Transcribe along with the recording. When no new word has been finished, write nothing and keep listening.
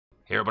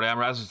Hey everybody, I'm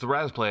Raz, it's the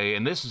Razplay,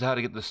 and this is how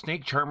to get the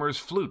Snake Charmer's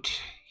Flute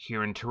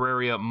here in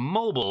Terraria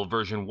Mobile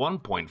version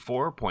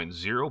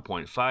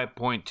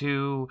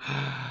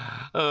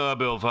 1.4.0.5.2.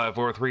 Build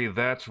 543,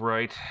 that's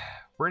right.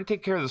 We're going to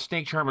take care of the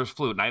Snake Charmer's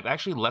Flute, and I've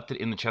actually left it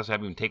in the chest. I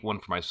haven't even taken one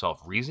for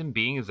myself. Reason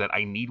being is that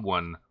I need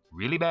one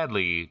really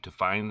badly to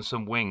find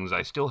some wings.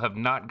 I still have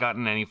not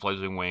gotten any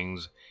fledgling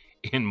wings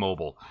in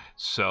mobile,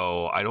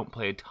 so I don't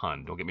play a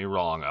ton. Don't get me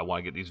wrong. I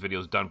want to get these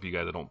videos done for you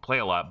guys. I don't play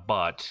a lot,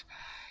 but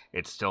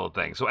it's still a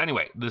thing. So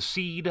anyway, the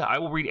seed, I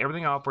will read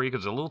everything off for you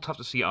because it's a little tough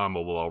to see on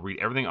mobile. I'll read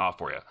everything off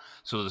for you.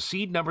 So the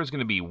seed number is going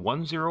to be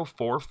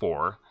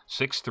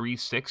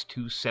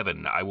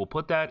 1044-63627. I will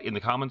put that in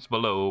the comments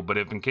below, but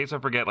if in case I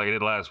forget like I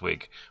did last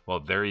week, well,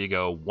 there you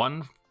go,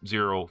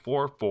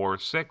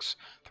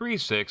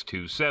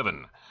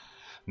 1044-63627.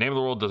 Name of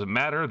the world doesn't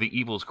matter. The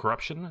evil is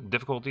corruption.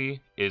 Difficulty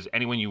is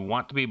anyone you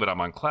want to be, but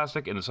I'm on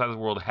classic, and the size of the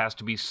world has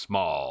to be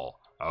small.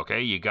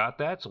 Okay, you got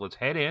that? So let's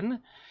head in.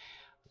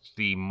 It's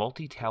the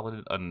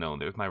multi-talented unknown.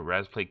 There's my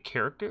Razplay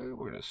character.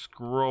 We're going to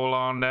scroll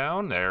on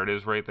down. There it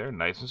is right there.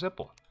 Nice and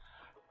simple.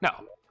 Now,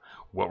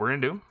 what we're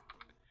going to do,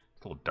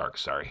 it's a little dark,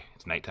 sorry.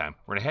 It's nighttime.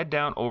 We're going to head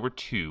down over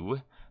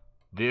to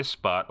this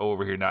spot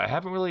over here. Now, I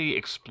haven't really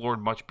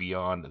explored much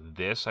beyond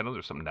this. I know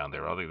there's something down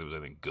there. I don't think there was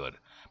anything good.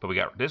 But we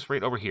got this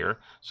right over here.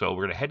 So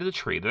we're going to head to the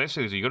tree. The nice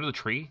thing is you go to the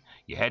tree,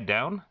 you head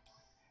down.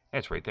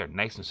 It's right there.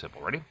 Nice and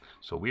simple. Ready?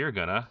 So we are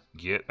going to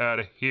get out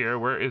of here.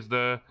 Where is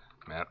the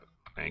map?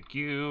 Thank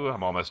you.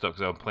 I'm all messed up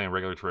because I'm playing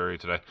regular Terraria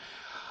today.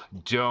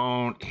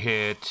 Don't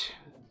hit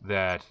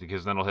that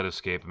because then I'll hit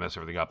escape and mess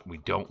everything up. We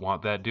don't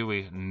want that, do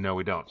we? No,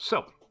 we don't.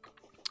 So,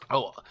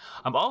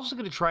 I'm also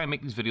going to try and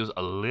make these videos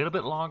a little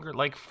bit longer,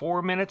 like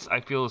 4 minutes.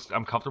 I feel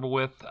I'm comfortable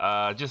with.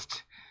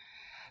 Just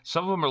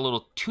some of them are a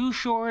little too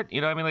short. You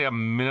know what I mean? Like a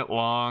minute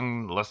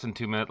long, less than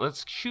 2 minutes.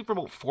 Let's shoot for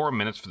about 4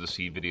 minutes for the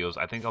seed videos.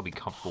 I think I'll be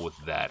comfortable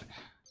with that.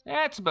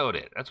 That's about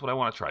it. That's what I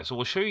want to try. So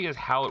we'll show you guys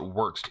how it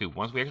works too.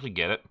 Once we actually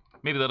get it.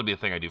 Maybe that'll be a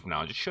thing I do from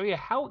now on. Just show you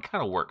how it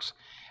kind of works.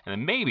 And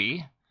then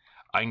maybe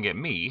I can get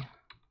me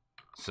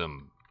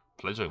some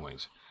fledgling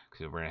wings.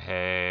 Because we're going to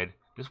head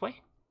this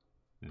way.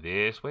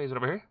 This way. Is it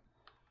over here?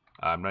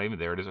 I'm not even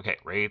there. It is. Okay,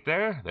 right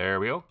there. There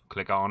we go.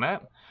 Click on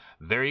that.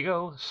 There you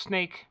go.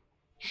 Snake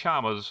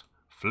Charmer's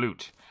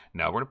Flute.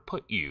 Now we're going to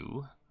put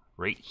you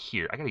right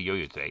here. I got a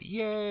yo-yo today.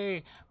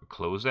 Yay. We'll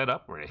close that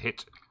up. We're going to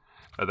hit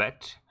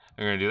that.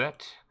 I'm going to do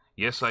that.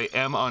 Yes, I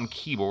am on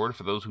keyboard.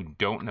 For those who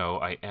don't know,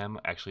 I am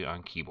actually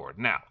on keyboard.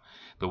 Now,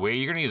 the way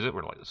you're going to use it,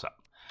 we're going to light this up.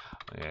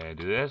 And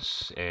do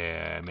this,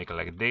 and make it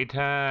like a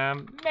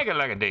daytime. Make it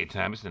like a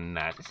daytime. It's a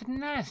nice.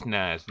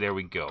 There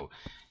we go.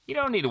 You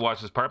don't need to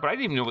watch this part, but I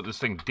didn't even know what this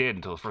thing did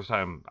until the first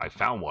time I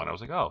found one. I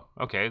was like, oh,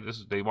 okay,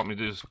 they want me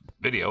to do this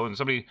video. And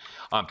somebody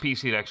on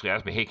PC had actually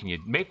asked me, hey, can you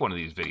make one of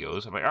these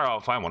videos? I'm like, all right,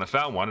 I'll find one. I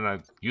found one, and I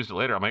used it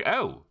later. I'm like,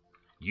 oh,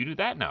 you do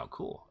that now.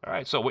 Cool. All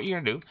right, so what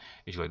you're going to do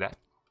is you like that.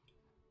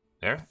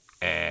 There,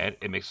 and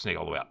it makes the snake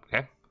all the way up,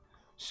 okay?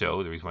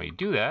 So the reason why you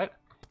do that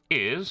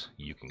is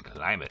you can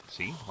climb it.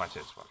 See? Watch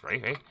this,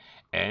 right? Hey?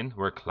 And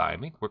we're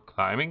climbing. Look at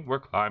how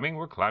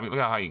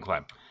high you can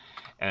climb.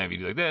 And if you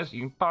do like this, you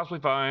can possibly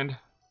find...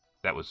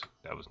 That was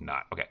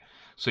not. Okay.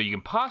 So you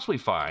can possibly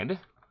find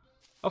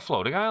a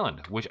floating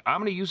island, which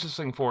I'm going to use this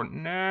thing for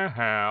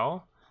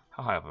now.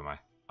 How high up am I?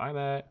 I'm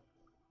at...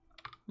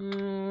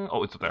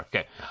 oh, it's up there.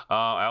 Okay.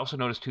 I also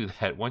noticed, too,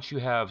 that once you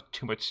have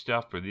too much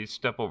stuff, or this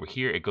stuff over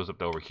here, it goes up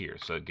to over here,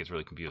 so it gets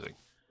really confusing.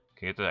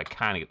 Okay, get to that,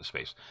 kind of get the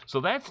space.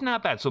 So that's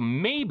not bad. So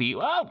maybe...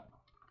 Oh!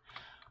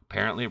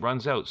 Apparently it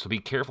runs out, so be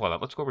careful of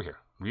that. Let's go over here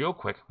real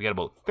quick. We got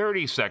about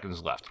 30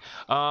 seconds left.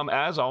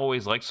 As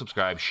always, like,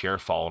 subscribe, share,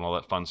 follow, and all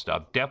that fun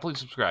stuff. Definitely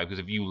subscribe,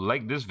 because if you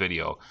like this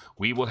video,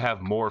 we will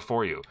have more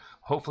for you.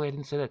 Hopefully I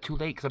didn't say that too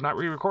late, because I'm not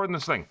re-recording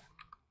this thing.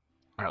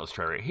 All right, let's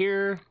try right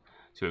here.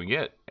 See what we can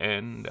get,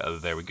 and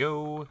there we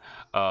go.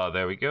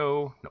 There we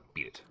go. No,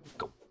 beat it.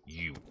 Go.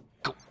 You.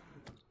 Go.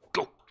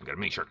 Go. I got a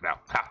mini shark now.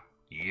 Ha.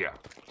 Yeah.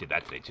 Did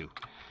that today, too.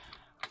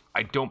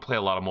 I don't play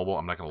a lot of mobile,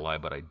 I'm not going to lie,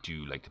 but I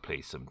do like to play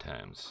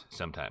sometimes.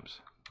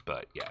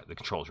 But, yeah, the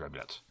controls drive me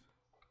nuts.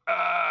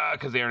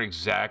 Because they aren't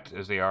exact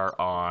as they are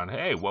on...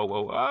 Hey,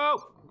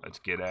 whoa. Let's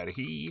get out of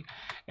here.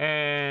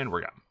 And we're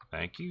gone.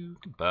 Thank you.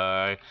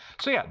 Goodbye.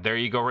 So yeah, there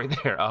you go right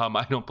there.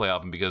 I don't play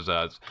often because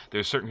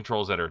there's certain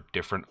controls that are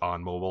different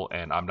on mobile,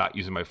 and I'm not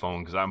using my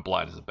phone because I'm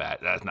blind as a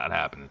bat. That's not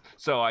happening.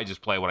 So I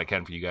just play what I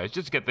can for you guys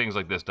just to get things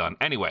like this done.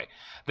 Anyway,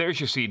 there's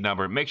your seed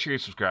number. Make sure you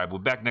subscribe. We'll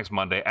be back next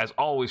Monday, as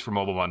always, for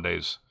Mobile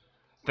Mondays.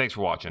 Thanks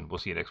for watching. We'll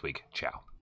see you next week. Ciao.